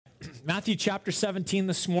Matthew chapter 17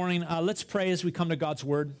 this morning. Let's pray as we come to God's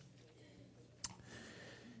word.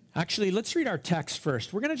 Actually, let's read our text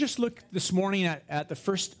first. We're going to just look this morning at the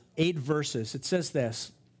first 8 verses. It says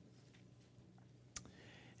this.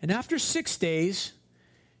 And after 6 days,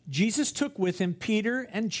 Jesus took with him Peter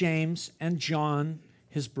and James and John,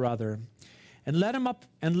 his brother, and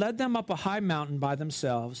led them up a high mountain by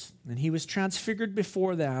themselves. And he was transfigured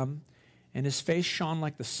before them, and his face shone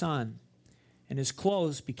like the sun, and his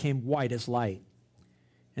clothes became white as light.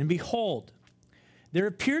 And behold, there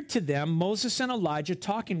appeared to them Moses and Elijah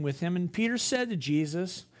talking with him. And Peter said to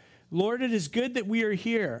Jesus, Lord, it is good that we are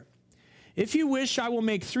here. If you wish, I will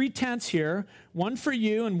make 3 tents here, one for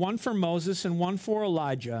you and one for Moses and one for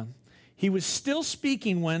Elijah. He was still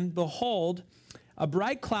speaking when, behold, a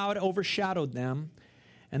bright cloud overshadowed them,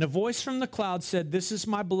 and a voice from the cloud said, This is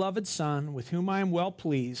my beloved Son, with whom I am well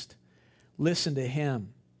pleased. Listen to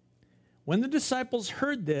him. When the disciples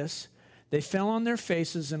heard this, they fell on their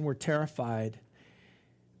faces and were terrified.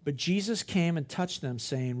 But Jesus came and touched them,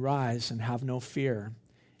 saying, Rise and have no fear.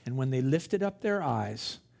 And when they lifted up their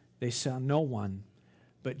eyes, they saw no one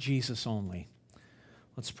but Jesus only.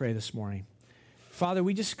 Let's pray this morning. Father,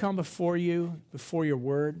 we just come before you, before your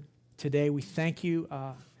word. Today, we thank you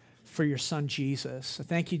for your son, Jesus. I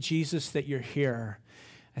thank you, Jesus, that you're here.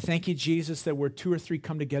 I thank you, Jesus, that where 2 or 3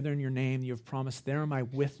 come together in your name, you have promised, there am I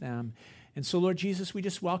with them. And so, Lord Jesus, we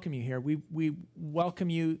just welcome you here. We welcome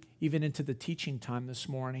you even into the teaching time this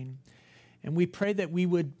morning. And we pray that we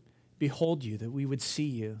would behold you, that we would see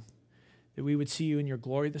you, that we would see you in your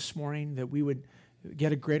glory this morning, that we would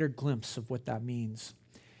get a greater glimpse of what that means.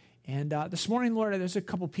 And this morning, Lord, there's a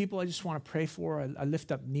couple people I just want to pray for. I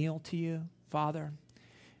lift up Neil to you, Father.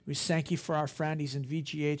 We thank you for our friend. He's in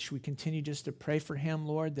VGH. We continue just to pray for him,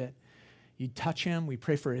 Lord, that you touch him. We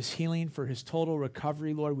pray for his healing, for his total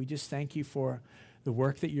recovery, Lord. We just thank you for the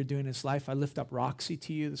work that you're doing in his life. I lift up Roxy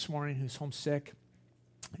to you this morning, who's homesick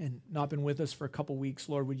and not been with us for a couple weeks.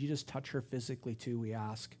 Lord, would you just touch her physically too, we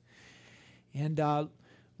ask. And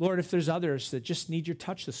Lord, if there's others that just need your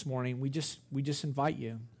touch this morning, we just invite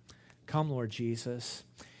you. Come, Lord Jesus.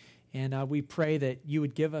 And we pray that you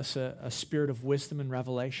would give us a spirit of wisdom and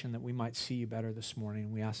revelation that we might see you better this morning.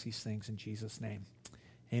 And we ask these things in Jesus' name.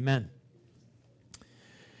 Amen.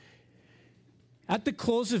 At the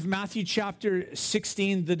close of Matthew chapter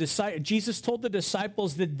 16, Jesus told the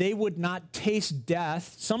disciples that they would not taste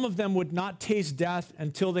death. Some of them would not taste death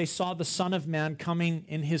until they saw the Son of Man coming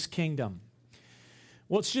in his kingdom.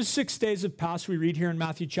 Well, it's just 6 days have passed. We read here in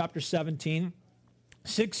Matthew chapter 17.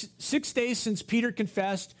 Six days since Peter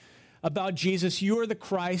confessed about Jesus, you are the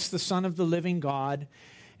Christ, the Son of the living God.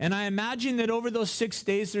 And I imagine that over those 6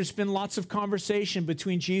 days, there's been lots of conversation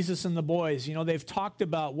between Jesus and the boys. You know, they've talked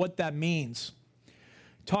about what that means.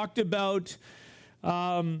 Talked about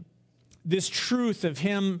this truth of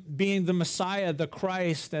him being the Messiah, the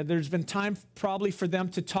Christ. There's been time probably for them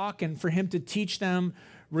to talk and for him to teach them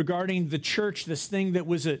regarding the church, this thing that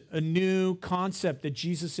was a new concept that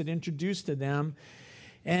Jesus had introduced to them.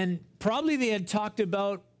 And probably they had talked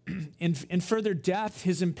about in further depth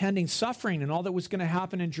his impending suffering and all that was going to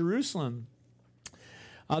happen in Jerusalem.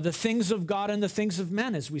 The things of God and the things of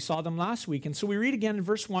men, as we saw them last week. And so we read again in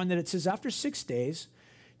verse 1 that it says, After 6 days,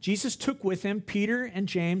 Jesus took with him Peter and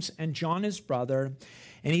James and John his brother,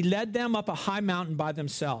 and he led them up a high mountain by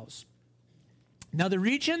themselves. Now the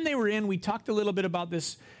region they were in, we talked a little bit about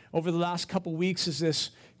this over the last couple weeks, is this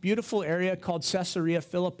beautiful area called Caesarea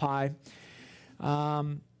Philippi.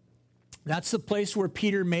 That's the place where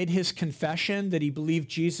Peter made his confession that he believed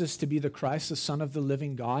Jesus to be the Christ, the Son of the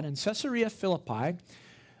living God. And Caesarea Philippi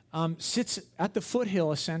sits at the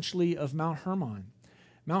foothill, essentially, of Mount Hermon.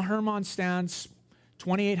 Mount Hermon stands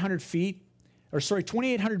 2,800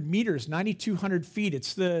 meters, 9,200 feet.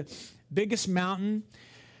 It's the biggest mountain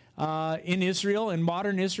in Israel. In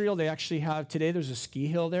modern Israel, they actually have, today there's a ski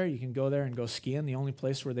hill there. You can go there and go skiing, the only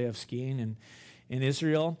place where they have skiing in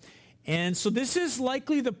Israel. And so this is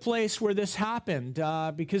likely the place where this happened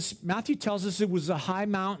because Matthew tells us it was a high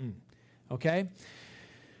mountain, okay?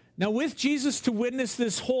 Now with Jesus to witness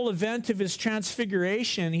this whole event of his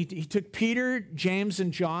transfiguration, he took Peter, James,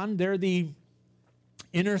 and John. They're the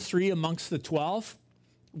inner 3 amongst the 12.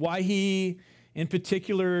 Why he in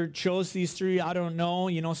particular chose these 3, I don't know.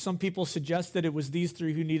 You know, some people suggest that it was these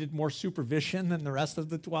 3 who needed more supervision than the rest of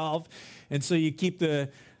the 12. And so you keep the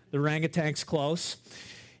orangutans close.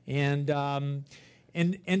 And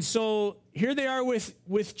so here they are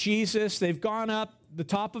with Jesus. They've gone up the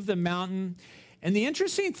top of the mountain. And the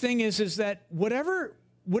interesting thing is that whatever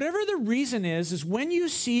whatever the reason is when you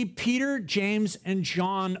see Peter, James, and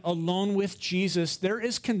John alone with Jesus, there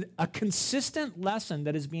is a consistent lesson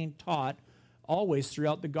that is being taught always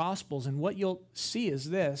throughout the Gospels. And what you'll see is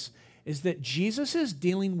this, is that Jesus is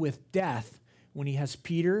dealing with death when he has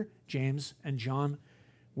Peter, James, and John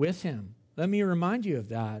with him. Let me remind you of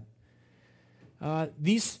that.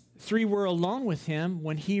 These three were alone with him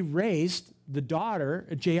when he raised the daughter,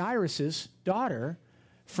 Jairus' daughter,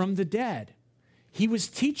 from the dead. He was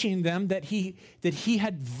teaching them that he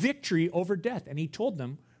had victory over death. And he told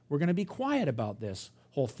them, we're going to be quiet about this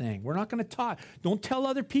whole thing. We're not going to talk. Don't tell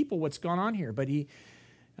other people what's gone on here. But he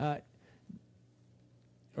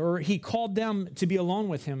called them to be alone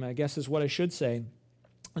with him, I guess is what I should say.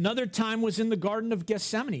 Another time was in the Garden of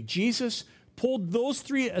Gethsemane. Jesus pulled those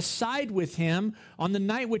three aside with him on the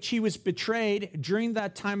night which he was betrayed during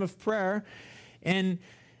that time of prayer. And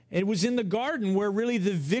it was in the garden where really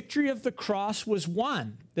the victory of the cross was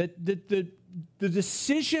won. That the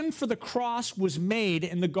decision for the cross was made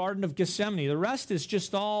in the Garden of Gethsemane. The rest is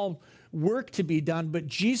just all work to be done. But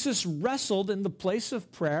Jesus wrestled in the place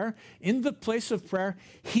of prayer. In the place of prayer,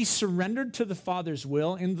 he surrendered to the Father's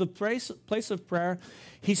will. In the place of prayer,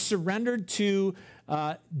 he surrendered to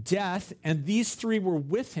death. And these three were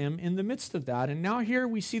with him in the midst of that. And now here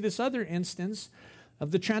we see this other instance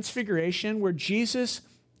of the transfiguration where Jesus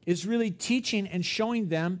is really teaching and showing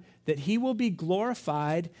them that he will be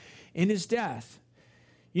glorified in his death.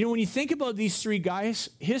 You know, when you think about these three guys,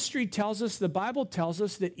 history tells us, the Bible tells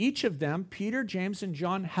us that each of them, Peter, James, and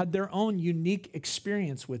John, had their own unique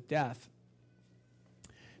experience with death.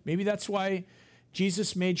 Maybe that's why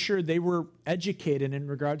Jesus made sure they were educated in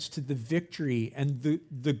regards to the victory and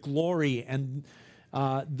the glory and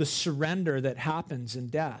the surrender that happens in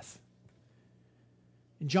death.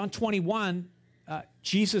 In John 21,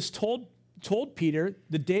 Jesus told Peter,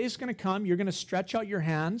 the day is going to come, you're going to stretch out your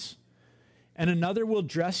hands, and another will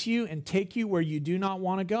dress you and take you where you do not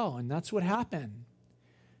want to go. And that's what happened.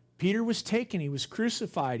 Peter was taken. He was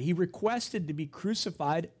crucified. He requested to be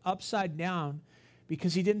crucified upside down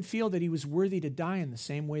because he didn't feel that he was worthy to die in the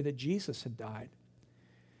same way that Jesus had died.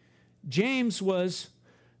 James was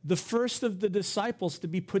the first of the disciples to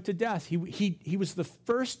be put to death. He was the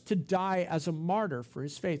first to die as a martyr for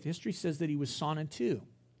his faith. History says that he was sawn in two.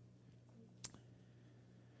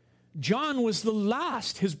 John was the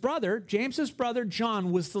last. His brother, James's brother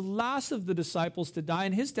John, was the last of the disciples to die,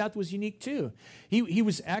 and his death was unique too. He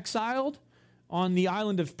was exiled on the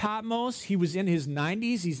island of Patmos. He was in his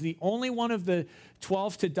 90s. He's the only one of the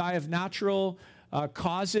 12 to die of natural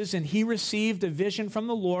causes, and he received a vision from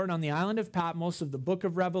the Lord on the island of Patmos of the book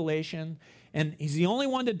of Revelation, and he's the only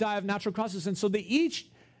one to die of natural causes. And so they each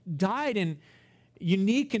died in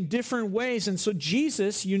unique and different ways. And so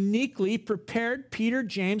Jesus uniquely prepared Peter,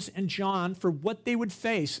 James, and John for what they would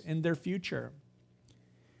face in their future.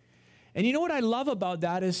 And you know what I love about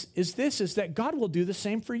that is that God will do the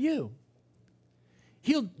same for you.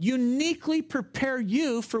 He'll uniquely prepare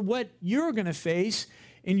you for what you're going to face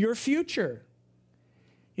in your future.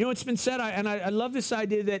 You know, it's been said, and I love this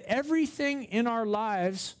idea that everything in our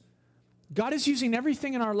lives, God is using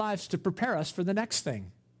everything in our lives to prepare us for the next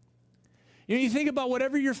thing. You know, you think about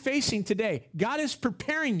whatever you're facing today, God is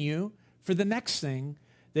preparing you for the next thing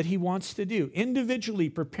that he wants to do. Individually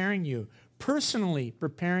preparing you, personally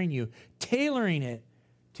preparing you, tailoring it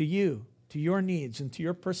to you, to your needs, and to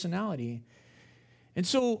your personality. And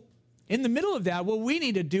so in the middle of that, what we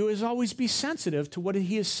need to do is always be sensitive to what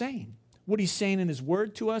he is saying, what he's saying in his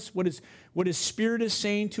word to us, what his spirit is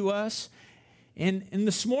saying to us. And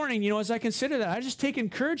this morning, you know, as I consider that, I just take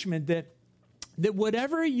encouragement that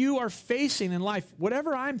whatever you are facing in life,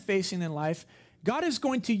 whatever I'm facing in life, God is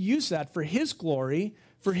going to use that for his glory,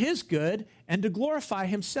 for his good, and to glorify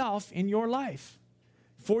himself in your life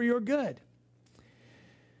for your good.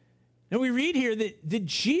 Now we read here that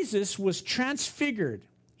Jesus was transfigured.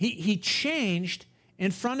 He changed in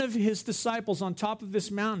front of his disciples on top of this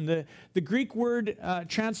mountain. The Greek word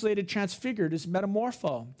translated transfigured is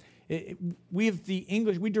metamorpho. We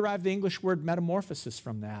derive the English word metamorphosis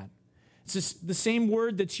from that. It's the same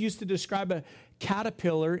word that's used to describe a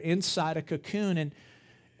caterpillar inside a cocoon. And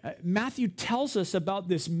Matthew tells us about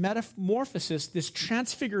this metamorphosis, this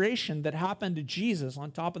transfiguration that happened to Jesus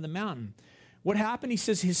on top of the mountain. What happened? He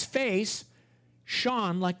says his face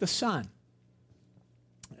shone like the sun.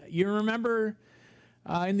 You remember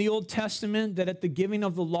in the Old Testament that at the giving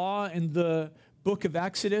of the law in the book of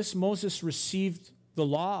Exodus, Moses received the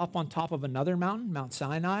law up on top of another mountain, Mount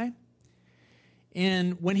Sinai.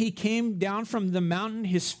 And when he came down from the mountain,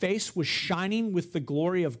 his face was shining with the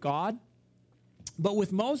glory of God. But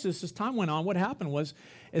with Moses, as time went on, what happened was,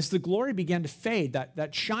 as the glory began to fade,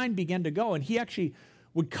 that shine began to go, and he actually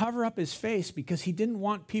would cover up his face because he didn't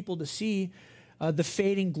want people to see the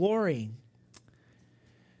fading glory.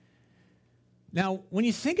 Now, when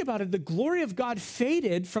you think about it, the glory of God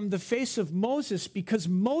faded from the face of Moses because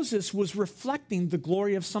Moses was reflecting the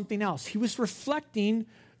glory of something else. He was reflecting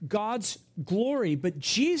God's glory. But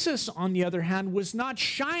Jesus, on the other hand, was not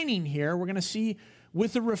shining here, we're going to see,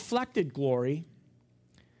 with a reflected glory.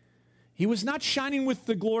 He was not shining with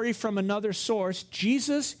the glory from another source.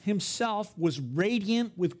 Jesus himself was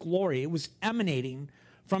radiant with glory. It was emanating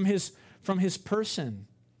from his person.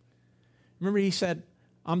 Remember, he said,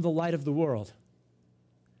 "I'm the light of the world."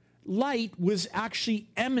 Light was actually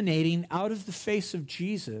emanating out of the face of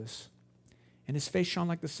Jesus, and his face shone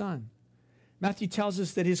like the sun. Matthew tells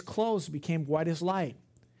us that his clothes became white as light,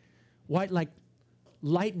 white like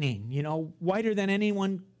lightning, whiter than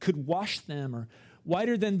anyone could wash them, or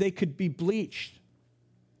whiter than they could be bleached.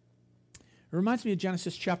 It reminds me of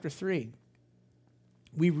Genesis chapter 3.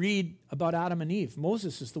 We read about Adam and Eve.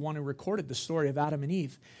 Moses is the one who recorded the story of Adam and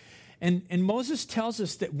Eve. And Moses tells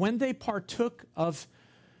us that when they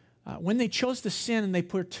chose to sin and they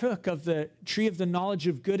partook of the tree of the knowledge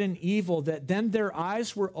of good and evil, that then their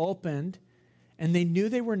eyes were opened and they knew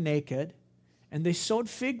they were naked, and they sewed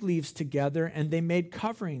fig leaves together and they made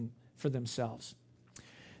covering for themselves.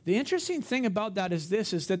 The interesting thing about that is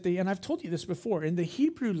that and I've told you this before, in the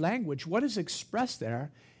Hebrew language, what is expressed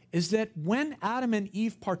there is that when Adam and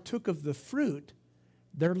Eve partook of the fruit,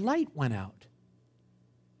 their light went out.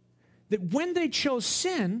 That when they chose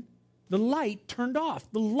sin, the light turned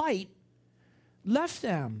off. The light left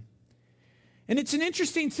them. And it's an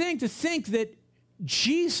interesting thing to think that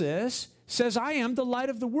Jesus says, "I am the light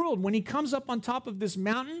of the world." When he comes up on top of this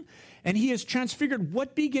mountain and he is transfigured,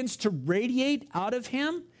 what begins to radiate out of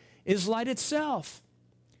him is light itself.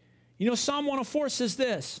 Psalm 104 says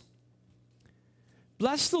this: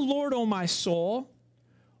 "Bless the Lord, O my soul.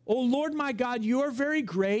 O Lord my God, you are very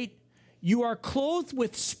great. You are clothed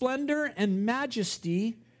with splendor and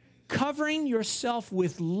majesty, covering yourself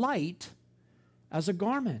with light as a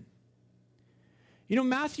garment."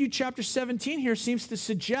 Matthew chapter 17 here seems to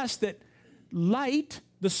suggest that light,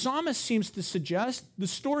 the psalmist seems to suggest, the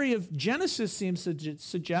story of Genesis seems to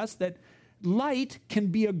suggest that light can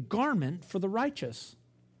be a garment for the righteous.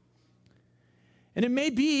 And it may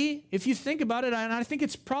be, if you think about it, and I think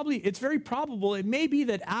it's very probable, it may be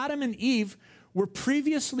that Adam and Eve were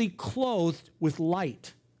previously clothed with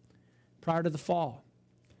light prior to the fall.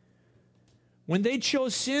 When they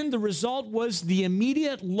chose sin, the result was the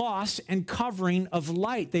immediate loss and covering of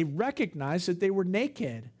light. They recognized that they were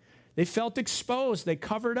naked. They felt exposed. They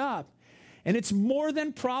covered up. And it's more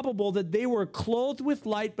than probable that they were clothed with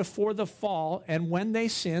light before the fall, and when they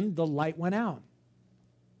sinned, the light went out.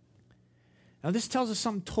 Now, this tells us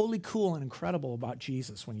something totally cool and incredible about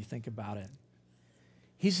Jesus when you think about it.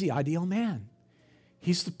 He's the ideal man.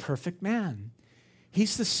 He's the perfect man.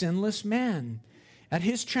 He's the sinless man. At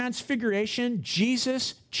his transfiguration,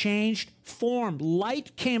 Jesus changed form.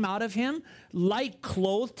 Light came out of him. Light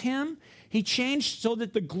clothed him. He changed so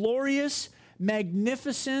that the glorious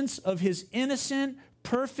magnificence of his innocent,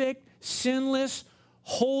 perfect, sinless,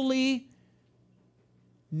 holy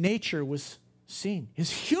nature was seen.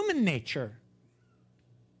 His human nature.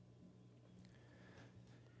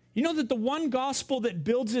 You know that the one gospel that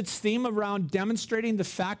builds its theme around demonstrating the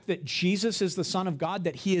fact that Jesus is the Son of God,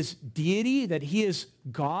 that he is deity, that he is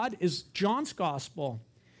God, is John's gospel.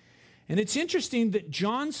 And it's interesting that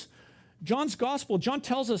John's gospel, John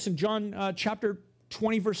tells us in John chapter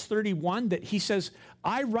 20, verse 31, that he says,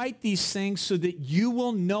 "I write these things so that you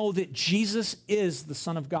will know that Jesus is the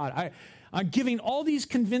Son of God." I'm giving all these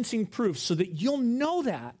convincing proofs so that you'll know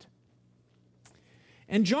that.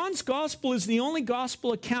 And John's gospel is the only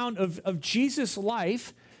gospel account of Jesus'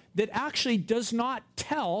 life that actually does not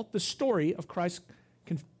tell the story of Christ's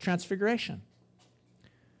transfiguration.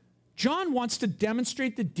 John wants to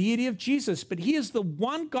demonstrate the deity of Jesus, but he is the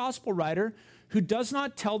one gospel writer who does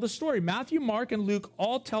not tell the story. Matthew, Mark, and Luke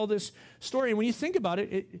all tell this story. And when you think about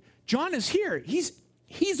it, John is here. He's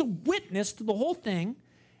a witness to the whole thing,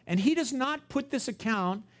 and he does not put this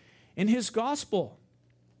account in his gospel.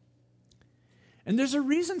 And there's a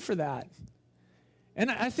reason for that. And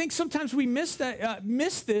I think sometimes we miss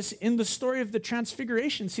this in the story of the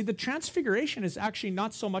transfiguration. See, the transfiguration is actually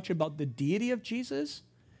not so much about the deity of Jesus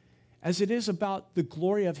as it is about the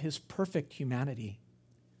glory of his perfect humanity.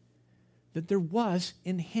 That there was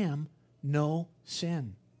in him no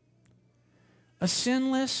sin. A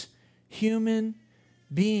sinless human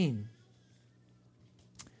being.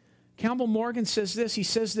 Campbell Morgan says this. He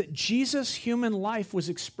says that Jesus' human life was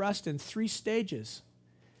expressed in 3 stages: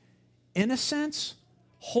 innocence,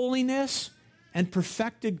 holiness, and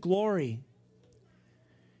perfected glory.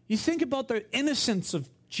 You think about the innocence of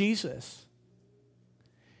Jesus.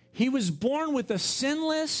 He was born with a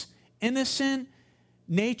sinless, innocent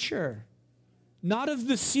nature. Not of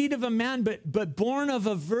the seed of a man, but born of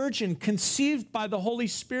a virgin, conceived by the Holy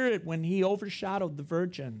Spirit when he overshadowed the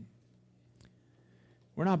virgin.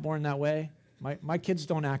 We're not born that way. My kids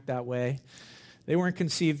don't act that way. They weren't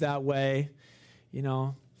conceived that way. You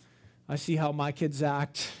know, I see how my kids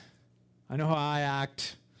act. I know how I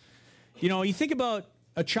act. You know, you think about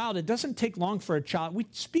a child, it doesn't take long for a child. We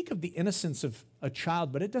speak of the innocence of a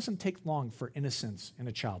child, but it doesn't take long for innocence in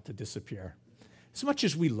a child to disappear. As much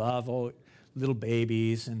as we love little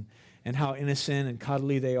babies and how innocent and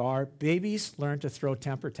cuddly they are, babies learn to throw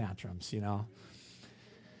temper tantrums, you know.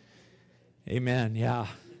 Amen, yeah.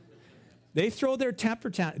 They throw their temper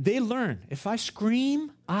tantrums. They learn. If I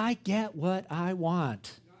scream, I get what I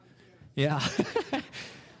want. Yeah.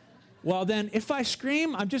 Well, then, if I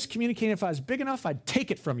scream, I'm just communicating. If I was big enough, I'd take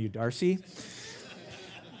it from you, Darcy.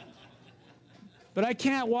 But I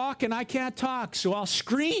can't walk and I can't talk, so I'll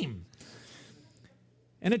scream.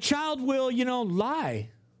 And a child will, lie.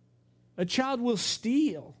 A child will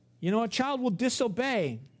steal. A child will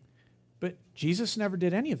disobey. But Jesus never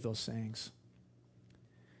did any of those things.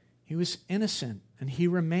 He was innocent, and he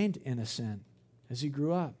remained innocent as he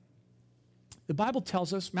grew up. The Bible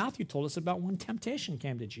tells us, Matthew told us about when temptation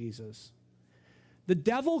came to Jesus. The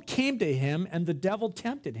devil came to him, and the devil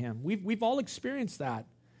tempted him. We've all experienced that.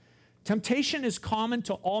 Temptation is common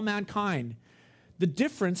to all mankind. The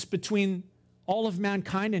difference between all of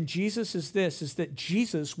mankind and Jesus is that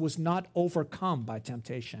Jesus was not overcome by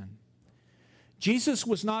temptation. Jesus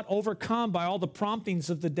was not overcome by all the promptings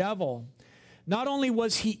of the devil. Not only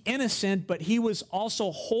was he innocent, but he was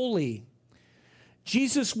also holy.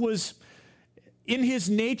 Jesus was in his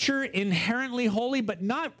nature inherently holy, but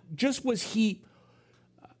not just was he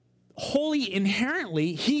holy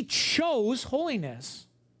inherently, he chose holiness.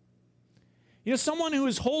 Someone who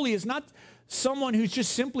is holy is not someone who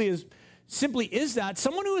just simply is that.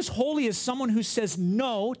 Someone who is holy is someone who says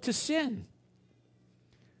no to sin.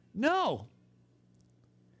 No.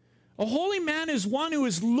 A holy man is one who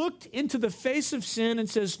has looked into the face of sin and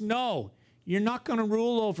says, no, you're not going to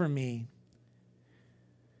rule over me.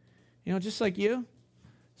 Just like you,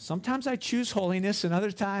 sometimes I choose holiness and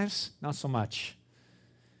other times, not so much.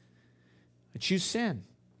 I choose sin.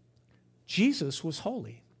 Jesus was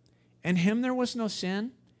holy. In him there was no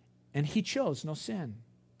sin, and he chose no sin.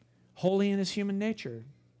 Holy in his human nature.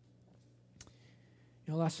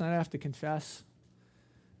 Last night I have to confess,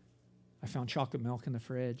 I found chocolate milk in the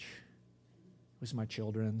fridge. It was my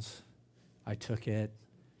children's. I took it.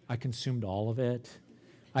 I consumed all of it.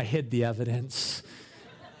 I hid the evidence.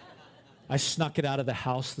 I snuck it out of the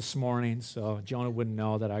house this morning so Jonah wouldn't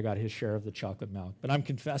know that I got his share of the chocolate milk. But I'm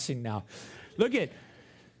confessing now. Look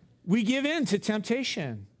we give in to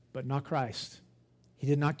temptation, but not Christ. He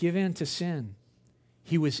did not give in to sin.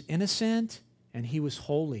 He was innocent and he was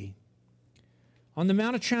holy. On the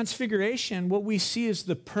Mount of Transfiguration, what we see is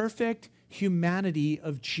the perfect humanity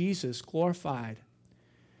of Jesus glorified.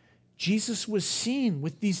 Jesus was seen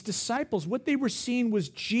with these disciples. What they were seeing was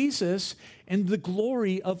Jesus and the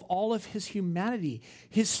glory of all of his humanity.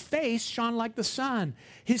 His face shone like the sun.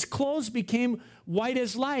 His clothes became white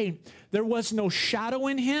as light. There was no shadow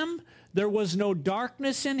in him. There was no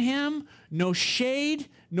darkness in him, no shade,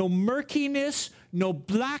 no murkiness, no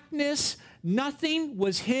blackness. Nothing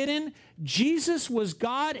was hidden. Jesus was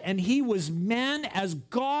God and he was man as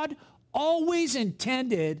God always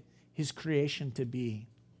intended his creation to be.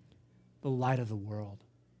 The light of the world.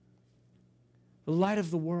 The light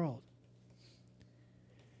of the world.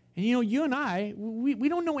 And you and I, we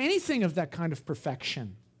don't know anything of that kind of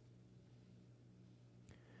perfection.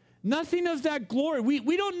 Nothing of that glory.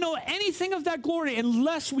 We don't know anything of that glory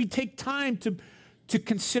unless we take time to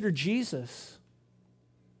consider Jesus.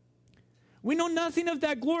 We know nothing of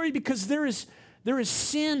that glory because there is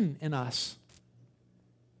sin in us.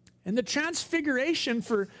 And the transfiguration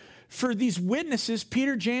for these witnesses,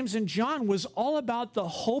 Peter, James, and John, was all about the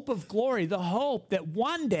hope of glory, the hope that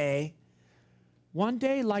one day,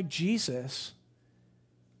 like Jesus,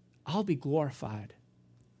 I'll be glorified.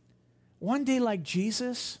 One day, like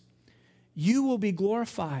Jesus, you will be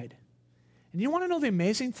glorified. And you want to know the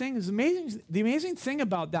amazing thing? The amazing thing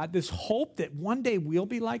about that, this hope that one day we'll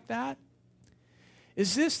be like that,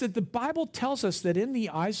 is this, that the Bible tells us that in the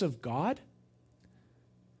eyes of God,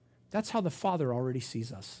 that's how the Father already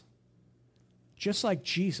sees us. Just like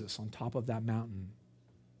Jesus on top of that mountain.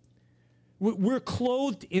 We're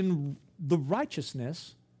clothed in the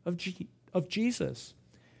righteousness of Jesus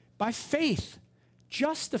by faith,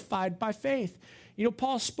 justified by faith. You know,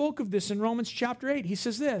 Paul spoke of this in Romans chapter 8. He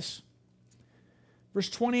says this, verse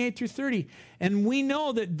 28 through 30. And we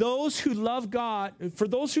know that for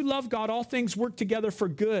those who love God, all things work together for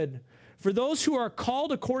good. For those who are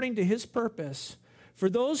called according to his purpose. For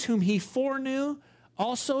those whom he foreknew,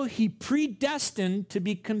 also he predestined to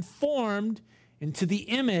be conformed into the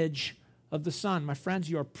image of the Son. My friends,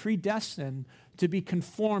 you are predestined to be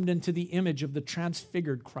conformed into the image of the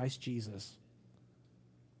transfigured Christ Jesus.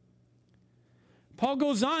 Paul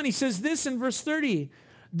goes on, he says this in verse 30.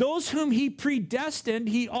 Those whom he predestined,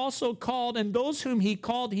 he also called, and those whom he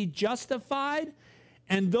called, he justified,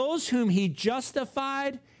 and those whom he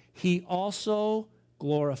justified, he also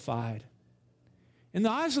glorified. In the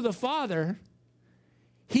eyes of the Father,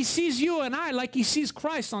 he sees you and I like he sees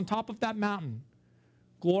Christ on top of that mountain,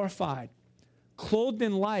 glorified, clothed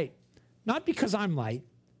in light, not because I'm light,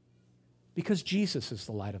 because Jesus is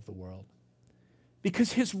the light of the world,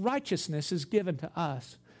 because his righteousness is given to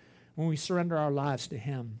us when we surrender our lives to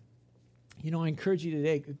him. You know, I encourage you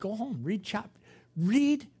today, go home,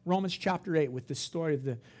 read Romans chapter 8 with the story of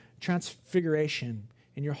the transfiguration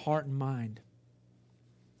in your heart and mind.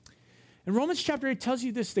 And Romans chapter 8 tells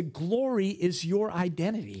you this, that glory is your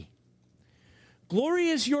identity. Glory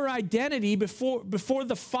is your identity before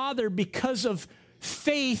the Father because of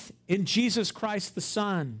faith in Jesus Christ the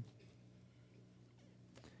Son.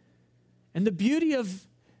 And the beauty of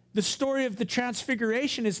the story of the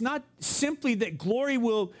transfiguration is not simply that glory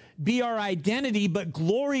will be our identity, but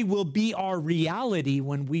glory will be our reality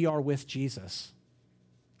when we are with Jesus.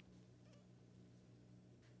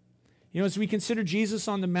 You know, as we consider Jesus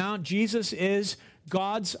on the Mount, Jesus is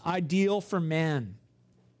God's ideal for man.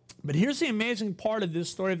 But here's the amazing part of this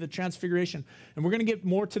story of the transfiguration, and we're going to get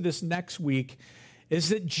more to this next week, is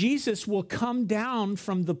that Jesus will come down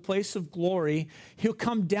from the place of glory. He'll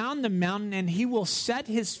come down the mountain, and he will set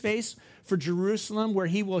his face for Jerusalem, where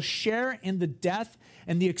he will share in the death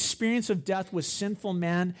and the experience of death with sinful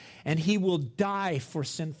man, and he will die for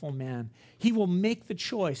sinful man. He will make the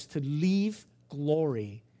choice to leave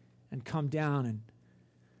glory and come down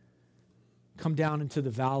into the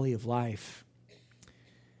valley of life.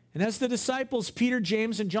 And as the disciples, Peter,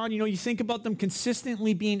 James, and John, you know, you think about them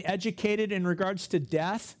consistently being educated in regards to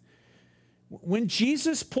death. When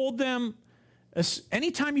Jesus pulled them,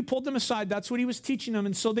 anytime he pulled them aside, that's what he was teaching them.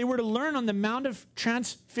 And so they were to learn on the Mount of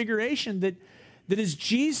Transfiguration that as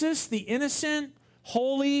Jesus, the innocent,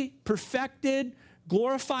 holy, perfected,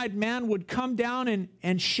 glorified man, would come down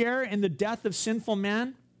and share in the death of sinful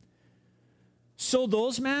man, so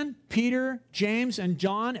those men, Peter, James, and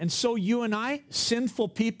John, and so you and I, sinful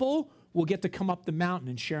people, will get to come up the mountain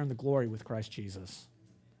and share in the glory with Christ Jesus.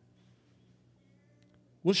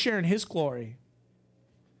 We'll share in his glory.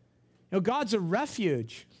 You know, God's a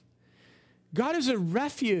refuge. God is a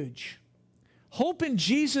refuge. Hope in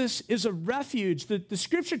Jesus is a refuge. The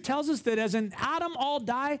scripture tells us that as in Adam all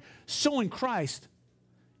die, so in Christ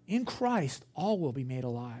all will be made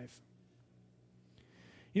alive.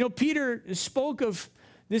 You know, Peter spoke of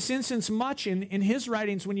this instance much in his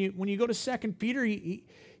writings. When you go to 2 Peter, he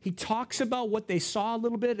talks about what they saw a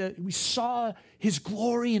little bit. We saw his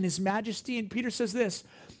glory and his majesty. And Peter says this,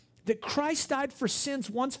 that Christ died for sins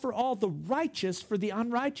once for all, the righteous for the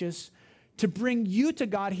unrighteous, to bring you to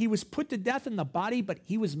God. He was put to death in the body, but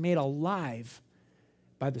he was made alive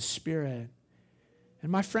by the Spirit. And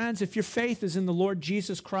my friends, if your faith is in the Lord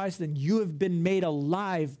Jesus Christ, then you have been made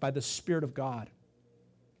alive by the Spirit of God.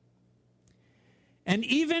 And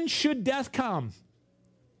even should death come,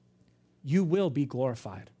 you will be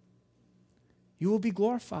glorified. You will be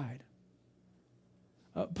glorified.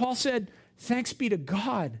 Paul said, thanks be to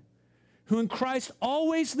God, who in Christ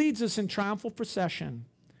always leads us in triumphal procession,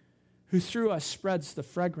 who through us spreads the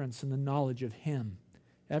fragrance and the knowledge of him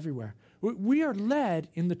everywhere. We are led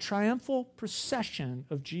in the triumphal procession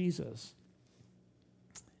of Jesus.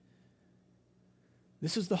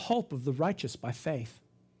 This is the hope of the righteous by faith.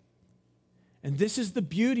 And this is the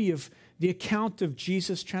beauty of the account of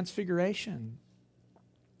Jesus' transfiguration.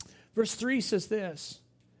 Verse 3 says this,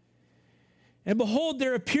 and behold,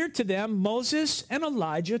 there appeared to them Moses and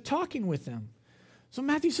Elijah talking with them. So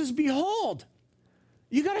Matthew says, behold,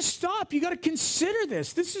 you got to stop. You got to consider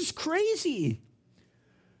this. This is crazy.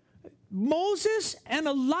 Moses and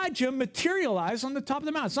Elijah materialize on the top of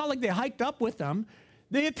the mountain. It's not like they hiked up with them.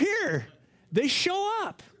 They appear. They show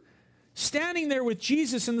up, standing there with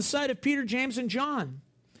Jesus in the sight of Peter, James, and John.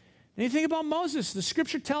 And you think about Moses. The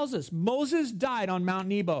scripture tells us Moses died on Mount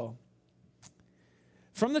Nebo.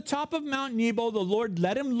 From the top of Mount Nebo, the Lord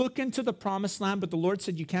let him look into the promised land, but the Lord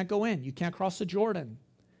said, you can't go in. You can't cross the Jordan.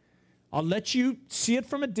 I'll let you see it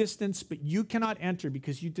from a distance, but you cannot enter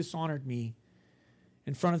because you dishonored me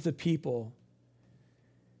in front of the people.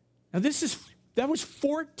 Now that was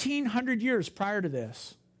 1,400 years prior to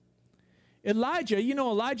this. Elijah, you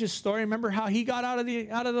know Elijah's story. Remember how he got out of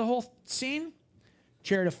the whole scene?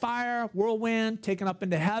 Chariot of fire, whirlwind, taken up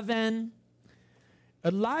into heaven.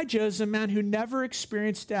 Elijah is a man who never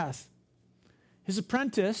experienced death. His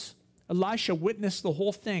apprentice, Elisha, witnessed the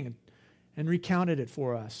whole thing and recounted it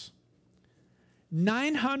for us.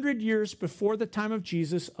 900 years before the time of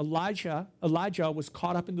Jesus, Elijah was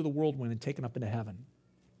caught up into the whirlwind and taken up into heaven.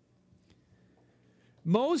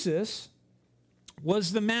 Moses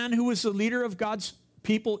was the man who was the leader of God's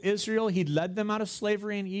people, Israel. He led them out of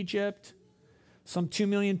slavery in Egypt, some 2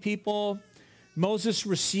 million people. Moses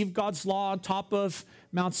received God's law on top of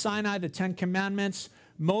Mount Sinai, the 10 Commandments.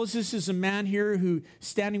 Moses is a man here who,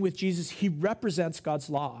 standing with Jesus, he represents God's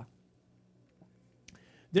law.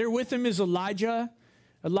 There with him is Elijah.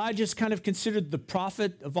 Elijah is kind of considered the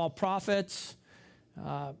prophet of all prophets,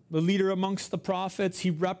 the leader amongst the prophets. He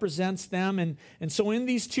represents them. And so in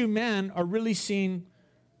these two men are really seeing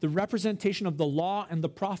the representation of the law and the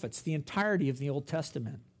prophets, the entirety of the Old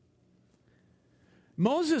Testament.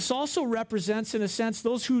 Moses also represents, in a sense,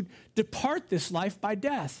 those who depart this life by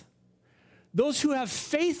death. Those who have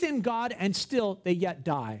faith in God and still they yet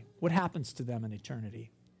die. What happens to them in eternity?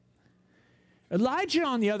 Elijah,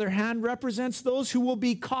 on the other hand, represents those who will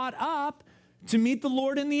be caught up to meet the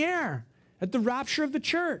Lord in the air at the rapture of the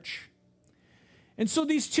church. And so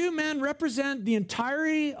these two men represent the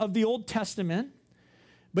entirety of the Old Testament,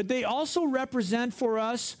 but they also represent for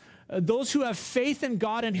us those who have faith in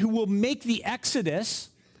God and who will make the exodus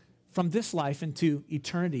from this life into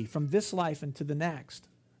eternity, from this life into the next.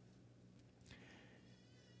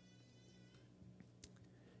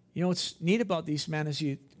 You know, what's neat about these men as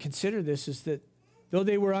you consider this is that though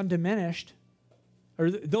they were undiminished, or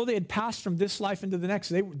though they had passed from this life into the next,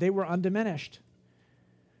 they were undiminished.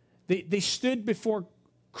 They stood before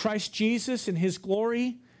Christ Jesus in his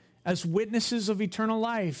glory as witnesses of eternal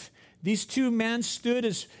life. These two men stood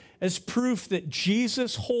as proof that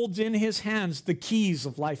Jesus holds in his hands the keys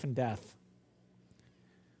of life and death.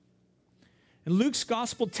 And Luke's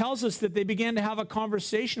gospel tells us that they began to have a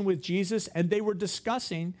conversation with Jesus and they were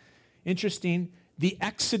discussing, interesting, the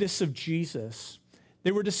exodus of Jesus.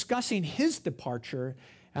 They were discussing his departure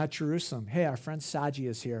at Jerusalem. Hey, our friend Saji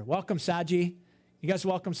is here. Welcome, Saji. You guys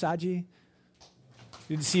welcome Saji?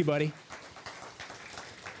 Good to see you, buddy.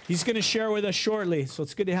 He's going to share with us shortly, so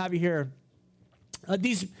it's good to have you here.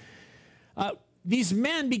 These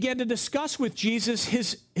men began to discuss with Jesus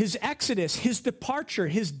his exodus, his departure,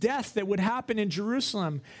 his death that would happen in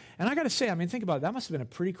Jerusalem. And I got to say, I mean, think about it. That must have been a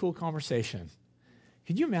pretty cool conversation.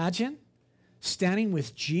 Could you imagine standing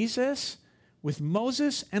with Jesus, with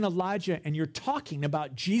Moses and Elijah, and you're talking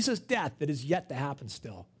about Jesus' death that is yet to happen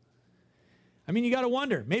still? I mean, you got to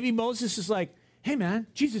wonder. Maybe Moses is like, hey, man,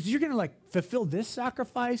 Jesus, you're going to fulfill this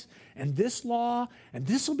sacrifice and this law, and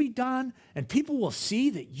this will be done, and people will see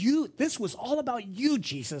that this was all about you,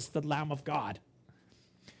 Jesus, the Lamb of God.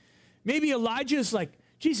 Maybe Elijah is like,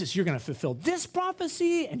 Jesus, you're going to fulfill this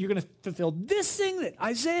prophecy, and you're going to fulfill this thing that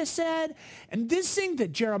Isaiah said, and this thing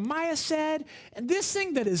that Jeremiah said, and this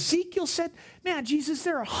thing that Ezekiel said. Man, Jesus,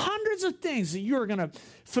 there are hundreds of things that you're going to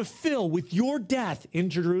fulfill with your death in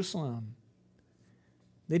Jerusalem.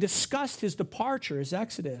 They discussed his departure, his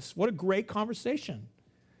exodus. What a great conversation.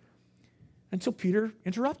 Until Peter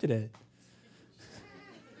interrupted it.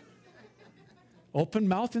 Open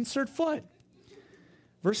mouth, insert foot.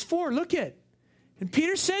 Verse 4, look it. And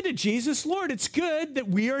Peter said to Jesus, Lord, it's good that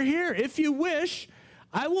we are here. If you wish,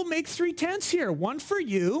 I will make 3 tents here, one for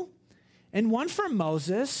you, and one for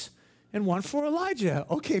Moses, and one for Elijah.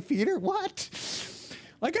 Okay, Peter, what?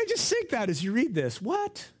 I just think that as you read this.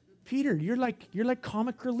 What? Peter, you're like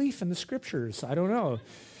comic relief in the scriptures. I don't know.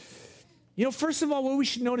 You know, first of all, what we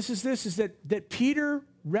should notice is this, is that Peter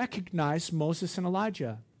recognized Moses and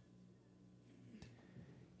Elijah.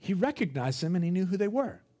 He recognized them and he knew who they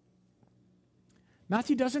were.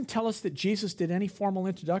 Matthew doesn't tell us that Jesus did any formal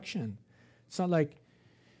introduction. It's not like,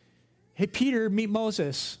 hey, Peter, meet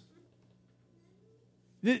Moses.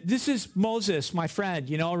 This is Moses, my friend.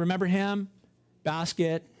 You know, remember him?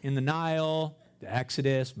 Basket in the Nile. The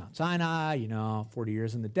Exodus, Mount Sinai, 40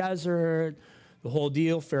 years in the desert, the whole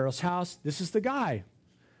deal, Pharaoh's house. This is the guy.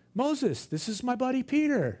 Moses, this is my buddy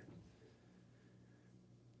Peter.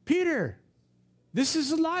 Peter, this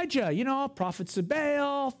is Elijah, prophets of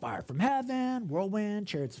Baal, fire from heaven, whirlwind,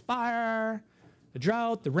 chariots of fire, the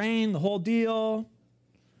drought, the rain, the whole deal.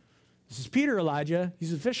 This is Peter, Elijah.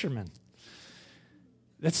 He's a fisherman.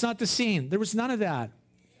 That's not the scene. There was none of that.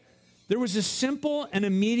 There was a simple and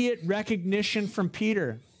immediate recognition from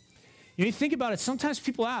Peter. You think about it. Sometimes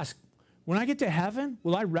people ask, when I get to heaven,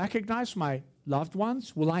 will I recognize my loved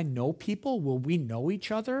ones? Will I know people? Will we know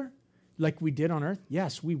each other like we did on earth?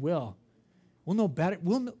 Yes, we will. We'll know better.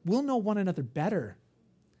 We'll know one another better.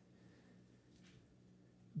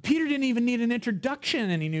 Peter didn't even need an introduction,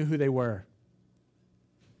 and he knew who they were.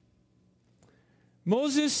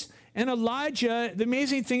 Moses and Elijah, the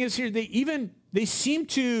amazing thing is here, they seem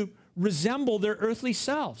to resemble their earthly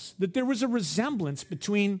selves, that there was a resemblance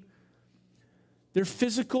between their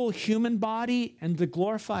physical human body and the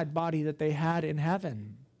glorified body that they had in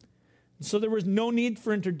heaven. And so there was no need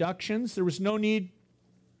for introductions. There was no need,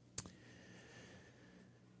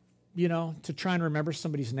 to try and remember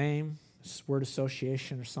somebody's name, word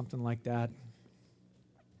association or something like that.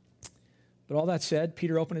 But all that said,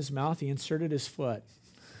 Peter opened his mouth, he inserted his foot.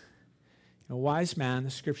 A wise man,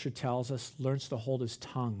 the scripture tells us, learns to hold his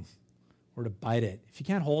tongue or to bite it. If you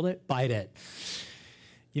can't hold it, bite it.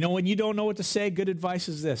 When you don't know what to say, good advice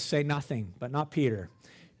is this: say nothing, but not Peter.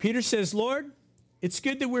 Peter says, Lord, it's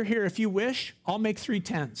good that we're here. If you wish, I'll make 3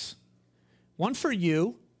 tents. One for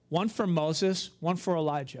you, one for Moses, one for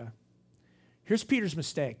Elijah. Here's Peter's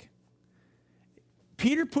mistake.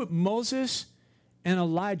 Peter put Moses and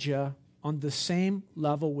Elijah on the same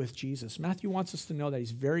level with Jesus. Matthew wants us to know that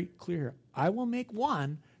he's very clear. I will make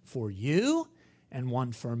one for you, and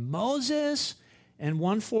one for Moses, and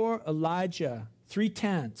one for Elijah. 3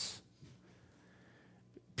 tents.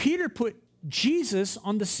 Peter put Jesus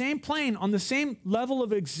on the same plane, on the same level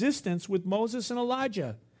of existence with Moses and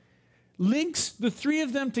Elijah. Links the 3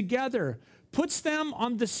 of them together, puts them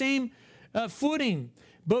on the same footing.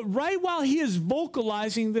 But right while he is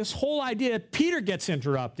vocalizing this whole idea, Peter gets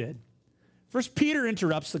interrupted. First, Peter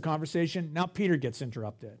interrupts the conversation. Now Peter gets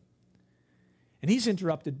interrupted. And he's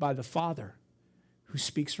interrupted by the Father who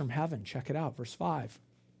speaks from heaven. Check it out, verse 5.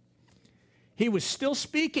 He was still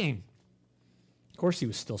speaking. Of course he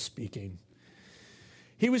was still speaking.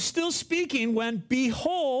 He was still speaking when,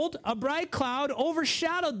 behold, a bright cloud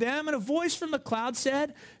overshadowed them, and a voice from the cloud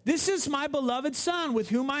said, "This is my beloved Son, with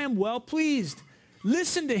whom I am well pleased.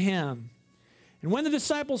 Listen to him." And when the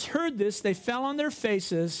disciples heard this, they fell on their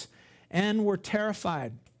faces and were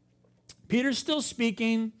terrified. Peter's still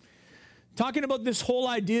speaking, talking about this whole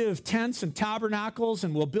idea of tents and tabernacles,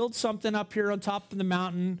 and we'll build something up here on top of the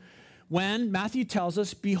mountain, when Matthew tells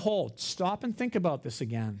us, behold, stop and think about this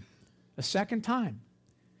again, a second time.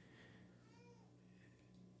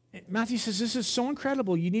 Matthew says, this is so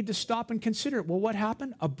incredible, you need to stop and consider it. Well, what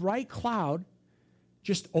happened? A bright cloud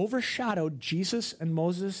just overshadowed Jesus and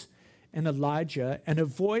Moses and Elijah, and a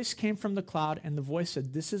voice came from the cloud, and the voice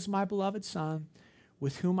said, "This is my beloved Son,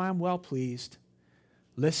 with whom I am well pleased.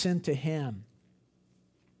 Listen to him."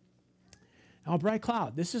 Now, a bright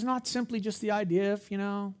cloud, this is not simply just the idea of,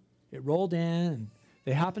 it rolled in and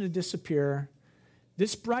they happened to disappear.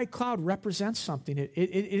 This bright cloud represents something. It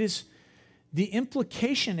is, the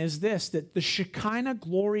implication is this, that the Shekinah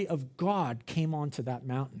glory of God came onto that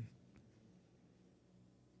mountain.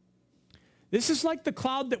 This is like the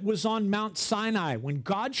cloud that was on Mount Sinai when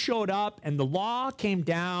God showed up and the law came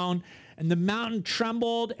down and the mountain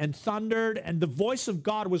trembled and thundered, and the voice of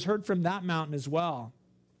God was heard from that mountain as well.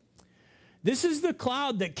 This is the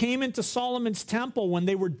cloud that came into Solomon's temple when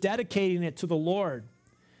they were dedicating it to the Lord.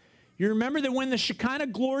 You remember that when the Shekinah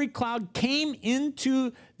glory cloud came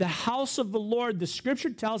into the house of the Lord, the scripture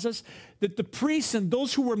tells us that the priests and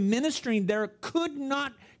those who were ministering there could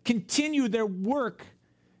not continue their work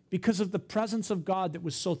because of the presence of God that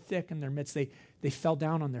was so thick in their midst. They fell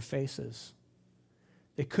down on their faces.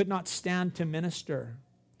 They could not stand to minister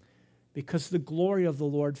because the glory of the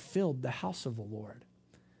Lord filled the house of the Lord.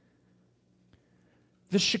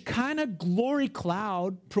 The Shekinah glory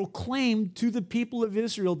cloud proclaimed to the people of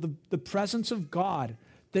Israel the presence of God,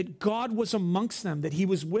 that God was amongst them, that he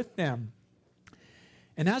was with them.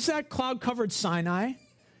 And as that cloud covered Sinai,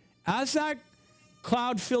 as that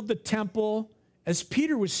cloud filled the temple, as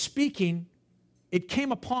Peter was speaking, it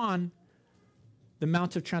came upon the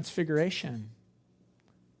Mount of Transfiguration.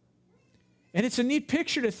 And it's a neat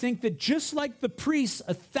picture to think that just like the priests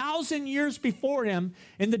 1,000 years before him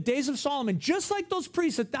in the days of Solomon, just like those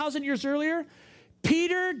priests 1,000 years earlier,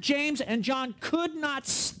 Peter, James, and John could not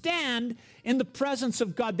stand in the presence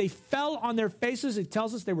of God. They fell on their faces. It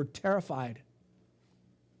tells us they were terrified.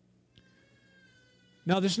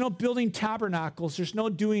 Now, there's no building tabernacles. There's no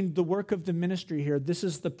doing the work of the ministry here. This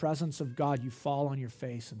is the presence of God. You fall on your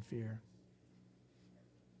face in fear.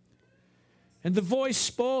 And the voice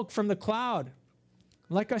spoke from the cloud.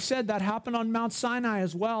 Like I said, that happened on Mount Sinai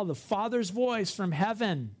as well, the Father's voice from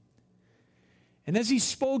heaven. And as he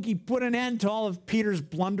spoke, he put an end to all of Peter's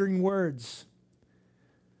blundering words.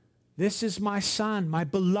 This is my Son, my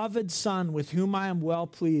beloved Son, with whom I am well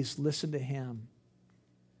pleased. Listen to him.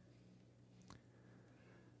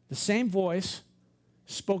 The same voice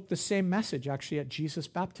spoke the same message, actually, at Jesus'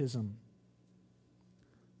 baptism.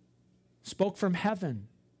 Spoke from heaven.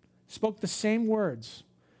 Spoke the same words.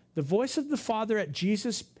 The voice of the Father at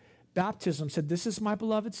Jesus' baptism said, this is my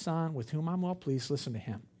beloved Son, with whom I'm well pleased. Listen to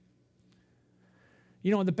him.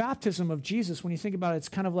 You know, in the baptism of Jesus, when you think about it, it's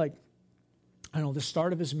kind of like, I don't know, the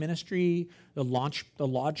start of his ministry, the launch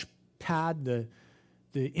pad, the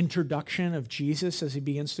introduction of Jesus as he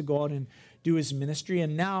begins to go out and do his ministry.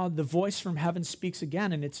 And now the voice from heaven speaks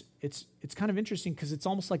again. And it's kind of interesting because it's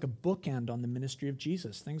almost like a bookend on the ministry of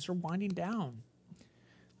Jesus. Things are winding down.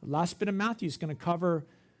 The last bit of Matthew is going to cover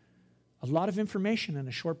a lot of information in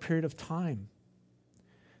a short period of time.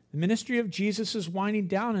 The ministry of Jesus is winding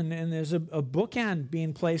down, and there's a bookend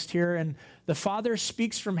being placed here, and the Father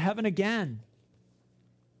speaks from heaven again.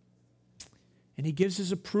 And he gives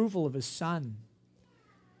his approval of his Son.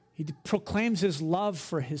 He proclaims his love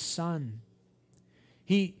for his Son.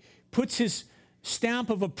 He puts his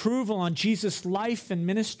stamp of approval on Jesus' life and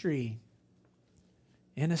ministry.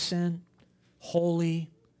 Innocent,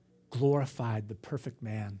 holy, glorified, the perfect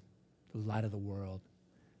man, the light of the world.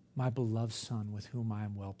 My beloved Son, with whom I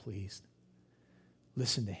am well pleased.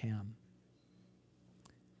 Listen to him.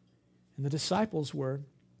 And the disciples were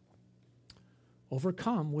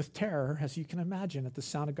overcome with terror, as you can imagine, at the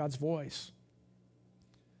sound of God's voice.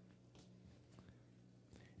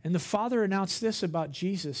 And the Father announced this about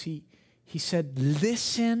Jesus. He said,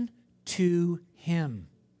 listen to him.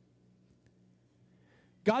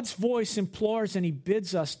 God's voice implores and he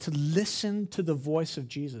bids us to listen to the voice of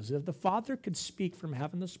Jesus. If the Father could speak from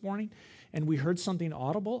heaven this morning and we heard something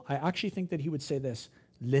audible, I actually think that he would say this,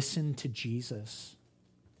 listen to Jesus.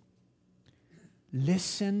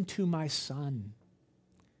 Listen to my Son.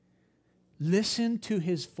 Listen to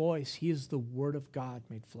his voice. He is the Word of God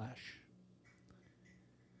made flesh.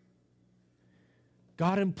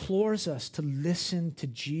 God implores us to listen to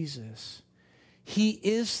Jesus. He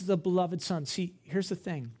is the beloved Son. See, here's the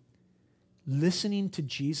thing. Listening to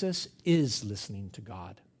Jesus is listening to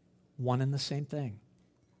God. One and the same thing.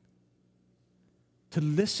 To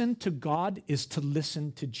listen to God is to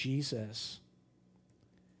listen to Jesus.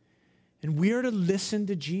 And we are to listen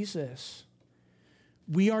to Jesus.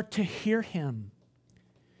 We are to hear him.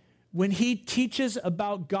 When he teaches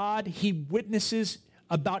about God, he witnesses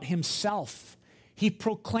about himself. He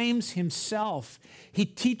proclaims himself. He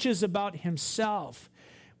teaches about himself.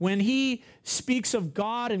 When he speaks of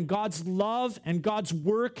God and God's love and God's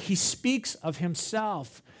work, he speaks of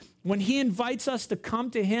himself. When he invites us to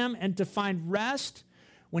come to him and to find rest,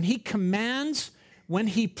 when he commands, when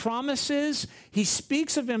he promises, he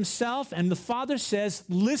speaks of himself, and the Father says,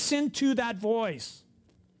 listen to that voice.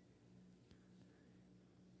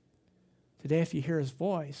 Today, if you hear his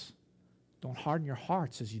voice, don't harden your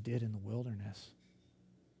hearts as you did in the wilderness.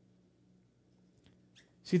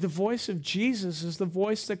 See, the voice of Jesus is the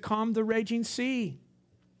voice that calmed the raging sea.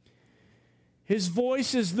 His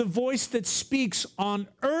voice is the voice that speaks on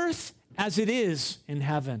earth as it is in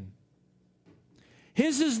heaven.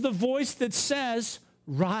 His is the voice that says,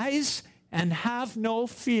 rise and have no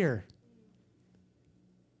fear.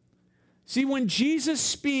 See, when Jesus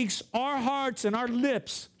speaks, our hearts and our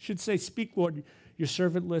lips should say, speak, Lord, your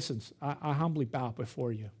servant listens. I humbly bow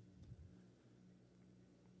before you.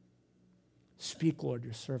 Speak, Lord,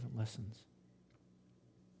 your servant listens.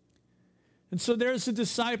 And so there's the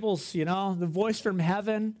disciples, the voice from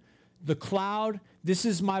heaven, the cloud. This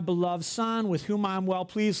is my beloved Son, with whom I am well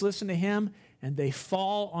pleased. Listen to him. And they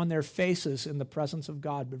fall on their faces in the presence of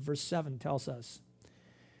God. But verse 7 tells us,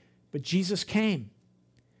 but Jesus came,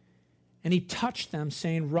 and he touched them,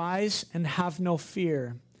 saying, rise and have no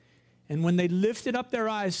fear. And when they lifted up their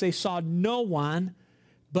eyes, they saw no one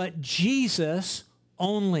but Jesus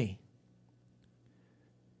only.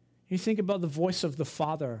 You think about the voice of the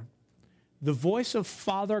Father. The voice of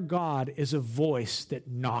Father God is a voice that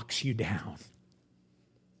knocks you down.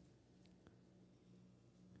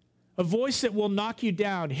 A voice that will knock you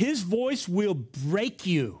down. His voice will break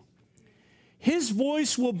you. His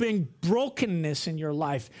voice will bring brokenness in your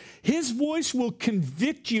life. His voice will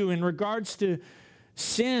convict you in regards to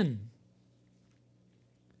sin.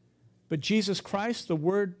 But Jesus Christ, the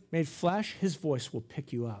Word made flesh, his voice will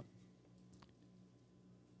pick you up.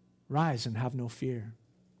 Rise and have no fear.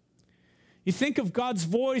 You think of God's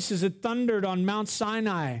voice as it thundered on Mount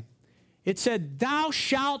Sinai. It said, thou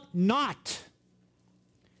shalt not.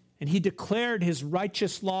 And he declared his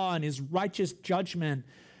righteous law and his righteous judgment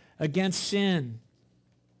against sin.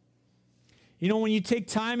 You know, when you take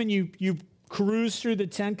time and you cruise through the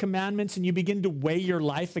 10 commandments and you begin to weigh your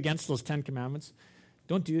life against those 10 commandments,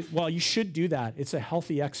 you should do that. It's a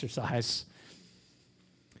healthy exercise.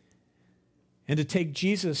 And to take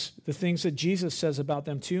Jesus, the things that Jesus says about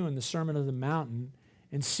them too in the Sermon on the Mountain,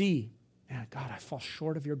 and see, man, God, I fall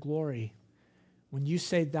short of your glory. When you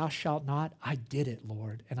say thou shalt not, I did it,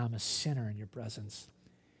 Lord, and I'm a sinner in your presence,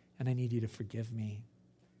 and I need you to forgive me.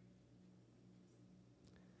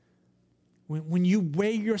 When you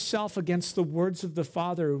weigh yourself against the words of the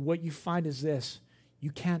Father, what you find is this: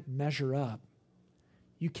 you can't measure up.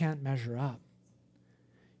 You can't measure up.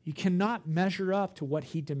 You cannot measure up to what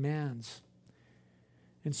he demands.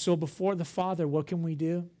 And so before the Father, what can we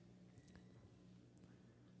do?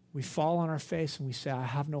 We fall on our face and we say, I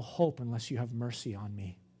have no hope unless you have mercy on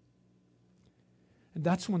me. And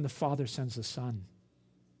that's when the Father sends the Son.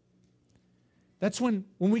 That's when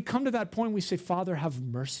we come to that point, we say, Father, have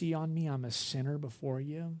mercy on me. I'm a sinner before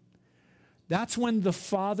you. That's when the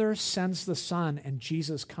Father sends the Son and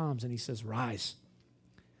Jesus comes and he says, rise,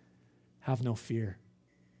 have no fear.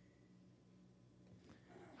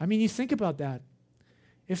 I mean, you think about that.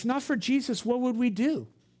 If not for Jesus, what would we do?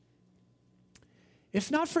 If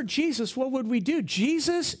not for Jesus, what would we do?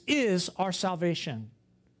 Jesus is our salvation.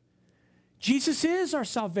 Jesus is our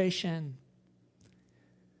salvation.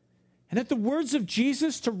 And at the words of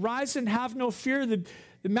Jesus to rise and have no fear, the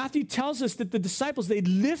Matthew tells us that the disciples, they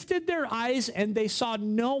lifted their eyes and they saw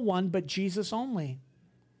no one but Jesus only.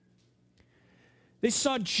 They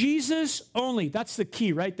saw Jesus only. That's the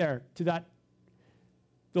key right there to that.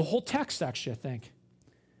 The whole text, actually, I think.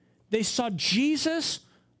 They saw Jesus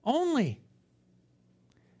only.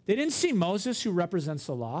 They didn't see Moses, who represents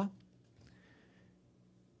the law.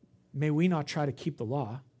 May we not try to keep the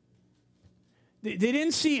law. They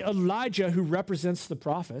didn't see Elijah, who represents the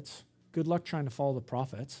prophets. Good luck trying to follow the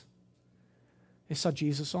prophets. They saw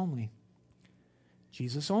Jesus only.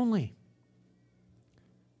 Jesus only.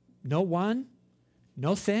 No one,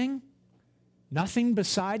 no thing, nothing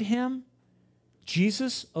beside him.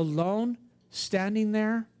 Jesus alone, standing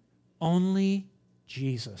there, only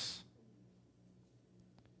Jesus.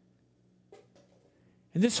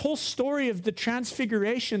 And this whole story of the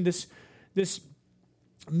transfiguration, this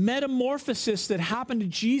metamorphosis that happened to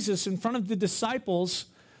Jesus in front of the disciples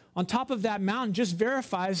on top of that mountain just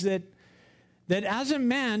verifies that as a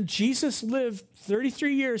man, Jesus lived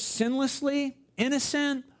 33 years sinlessly,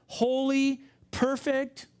 innocent, holy,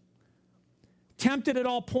 perfect, tempted at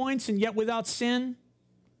all points and yet without sin,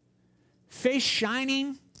 face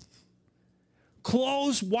shining,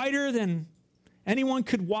 clothes whiter than anyone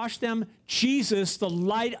could wash them. Jesus, the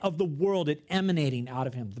light of the world, it emanating out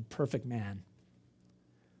of him, the perfect man.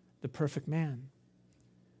 The perfect man.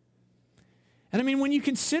 And I mean, when you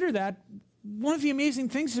consider that, one of the amazing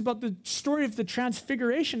things about the story of the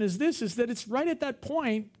transfiguration is that it's right at that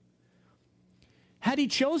point, had he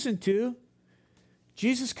chosen to,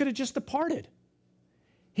 Jesus could have just departed.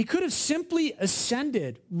 He could have simply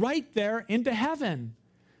ascended right there into heaven.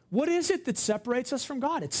 What is it that separates us from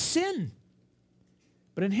God? It's sin.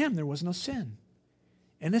 But in him, there was no sin.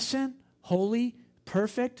 Innocent, holy,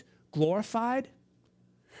 perfect, glorified,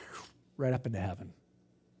 right up into heaven.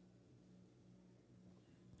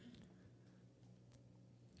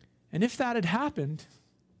 And if that had happened,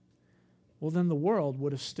 well, then the world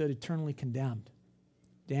would have stood eternally condemned,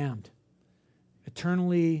 damned,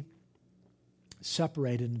 eternally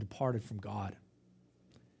separated and departed from God.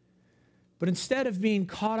 But instead of being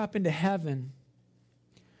caught up into heaven,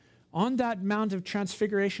 on that Mount of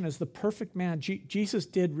Transfiguration as the perfect man, Jesus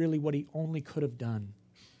did really what he only could have done.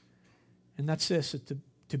 And that's this,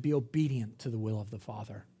 to be obedient to the will of the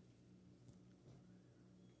Father.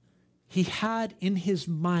 He had in his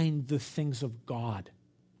mind the things of God.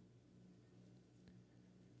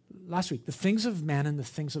 Last week, the things of man and the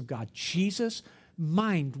things of God. Jesus'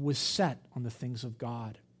 mind was set on the things of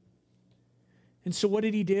God. And so what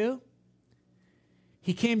did he do?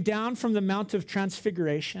 He came down from the Mount of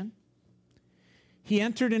Transfiguration. He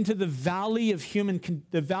entered into the valley of human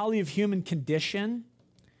condition,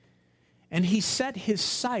 and he set his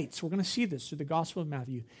sights. We're going to see this through the Gospel of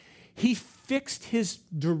Matthew. He fixed his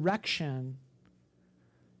direction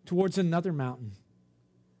towards another mountain,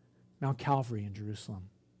 Mount Calvary in Jerusalem,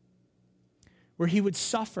 where he would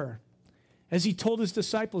suffer, as he told his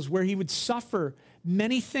disciples, where he would suffer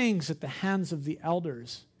many things at the hands of the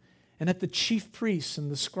elders and at the chief priests and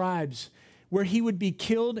the scribes, where he would be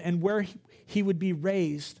killed and where he would be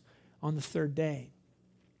raised on the third day.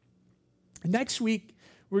 And next week,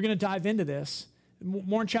 we're going to dive into this.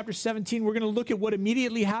 more in chapter 17, we're going to look at what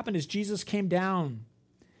immediately happened as Jesus came down,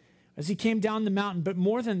 as he came down the mountain. But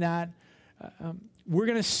more than that, we're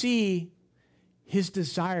going to see his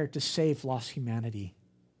desire to save lost humanity.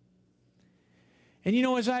 And you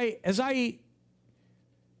know, as I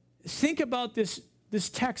think about this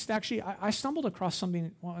text, actually, I stumbled across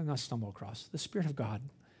something, well, not stumbled across, the Spirit of God.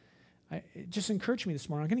 It just encouraged me this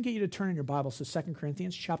morning. I'm going to get you to turn in your Bibles to 2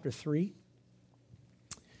 Corinthians chapter 3.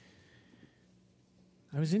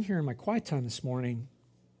 I was in here in my quiet time this morning.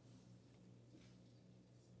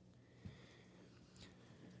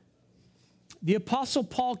 The Apostle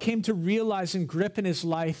Paul came to realize and grip in his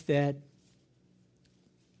life that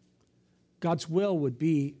God's will would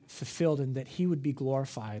be fulfilled and that he would be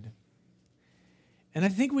glorified. And I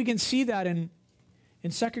think we can see that in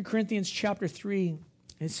 2 Corinthians chapter 3.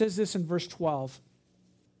 It says this in verse 12.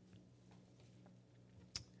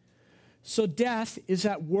 So death is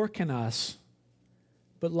at work in us,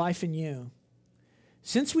 but life in you.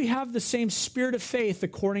 Since we have the same spirit of faith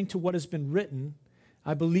according to what has been written,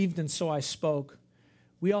 I believed and so I spoke.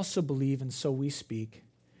 We also believe and so we speak,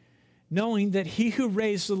 knowing that he who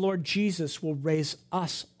raised the Lord Jesus will raise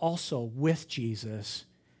us also with Jesus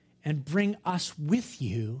and bring us with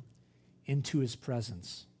you into his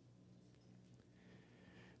presence.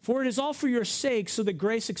 For it is all for your sake, so that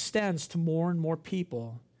grace extends to more and more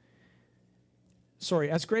people.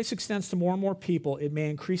 As grace extends to more and more people, it may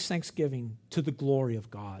increase thanksgiving to the glory of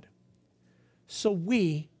God. So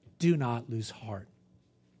we do not lose heart.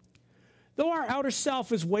 Though our outer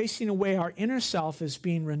self is wasting away, our inner self is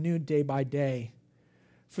being renewed day by day.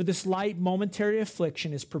 For this light momentary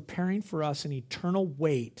affliction is preparing for us an eternal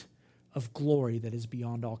weight of glory that is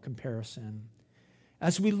beyond all comparison,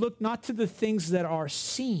 as we look not to the things that are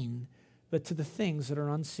seen, but to the things that are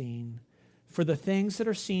unseen. For the things that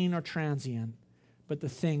are seen are transient, but the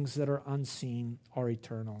things that are unseen are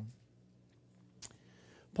eternal.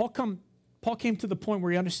 Paul came to the point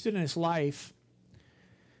where he understood in his life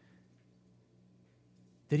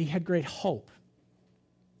that he had great hope,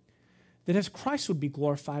 that as Christ would be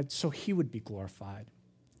glorified, so he would be glorified.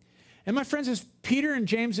 And my friends, as Peter and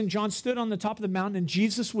James and John stood on the top of the mountain and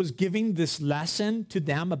Jesus was giving this lesson to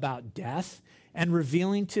them about death and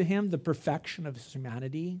revealing to him the perfection of his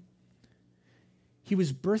humanity, he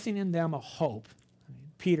was birthing in them a hope.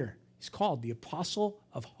 Peter, he's called the apostle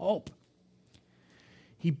of hope.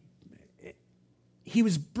 He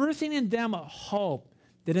was birthing in them a hope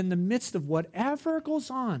that in the midst of whatever goes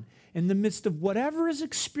on, in the midst of whatever is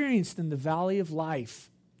experienced in the valley of life,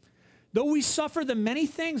 though we suffer the many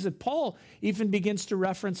things that Paul even begins to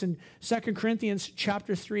reference in 2 Corinthians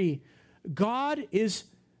chapter 3, God is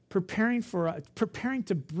preparing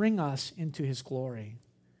to bring us into his glory,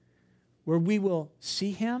 where we will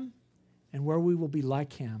see him and where we will be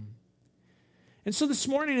like him. And so this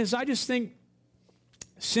morning, as I just think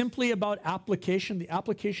simply about application, the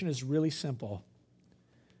application is really simple.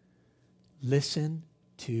 Listen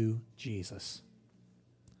to Jesus.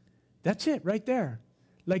 That's it right there.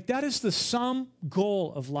 Like, that is the sum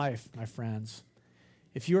goal of life, my friends.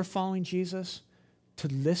 If you're following Jesus, to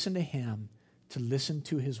listen to him, to listen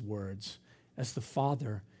to his words, as the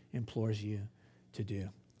Father implores you to do.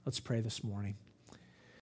 Let's pray this morning.